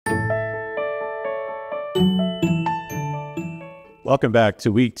Welcome back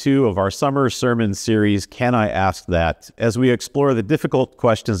to week 2 of our summer sermon series, Can I Ask That? As we explore the difficult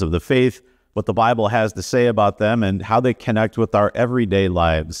questions of the faith, what the Bible has to say about them, and how they connect with our everyday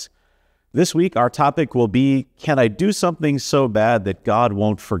lives. This week, our topic will be, Can I do something so bad that God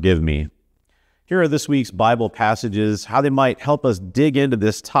won't forgive me? Here are this week's Bible passages, how they might help us dig into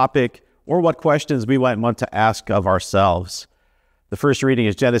this topic, or what questions we might want to ask of ourselves. The first reading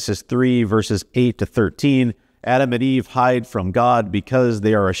is Genesis 3, verses 8 to 13. Adam and Eve hide from God because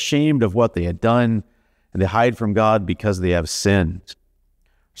they are ashamed of what they had done, and they hide from God because they have sinned.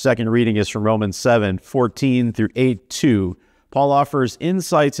 Second reading is from Romans 7, 14 through 8:2. Paul offers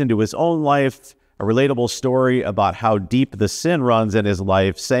insights into his own life, a relatable story about how deep the sin runs in his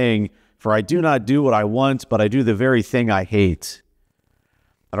life, saying, "For I do not do what I want, but I do the very thing I hate."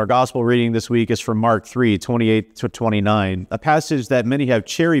 And our gospel reading this week is from Mark 3, 28 to 29, a passage that many have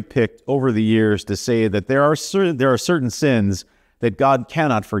cherry-picked over the years to say that there are certain sins that God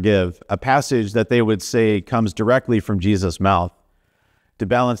cannot forgive, a passage that they would say comes directly from Jesus' mouth. To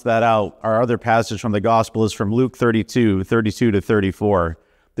balance that out, our other passage from the gospel is from Luke 32, 32 to 34.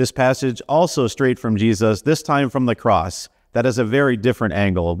 This passage also straight from Jesus, this time from the cross. That is a very different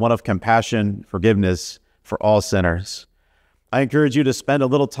angle, one of compassion, forgiveness for all sinners. I encourage you to spend a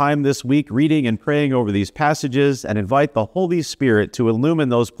little time this week reading and praying over these passages and invite the Holy Spirit to illumine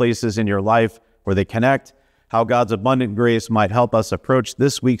those places in your life where they connect, how God's abundant grace might help us approach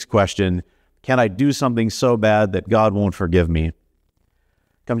this week's question, Can I do something so bad that God won't forgive me?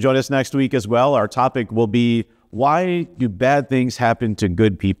 Come join us next week as well. Our topic will be, Why do bad things happen to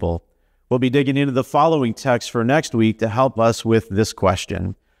good people? We'll be digging into the following text for next week to help us with this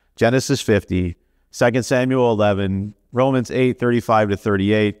question. Genesis 50, 2 Samuel 11, Romans 8, 35 to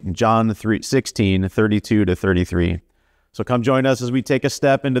 38, and John 3, 16, 32 to 33. So come join us as we take a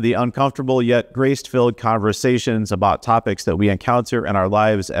step into the uncomfortable yet grace-filled conversations about topics that we encounter in our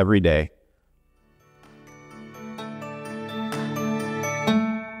lives every day.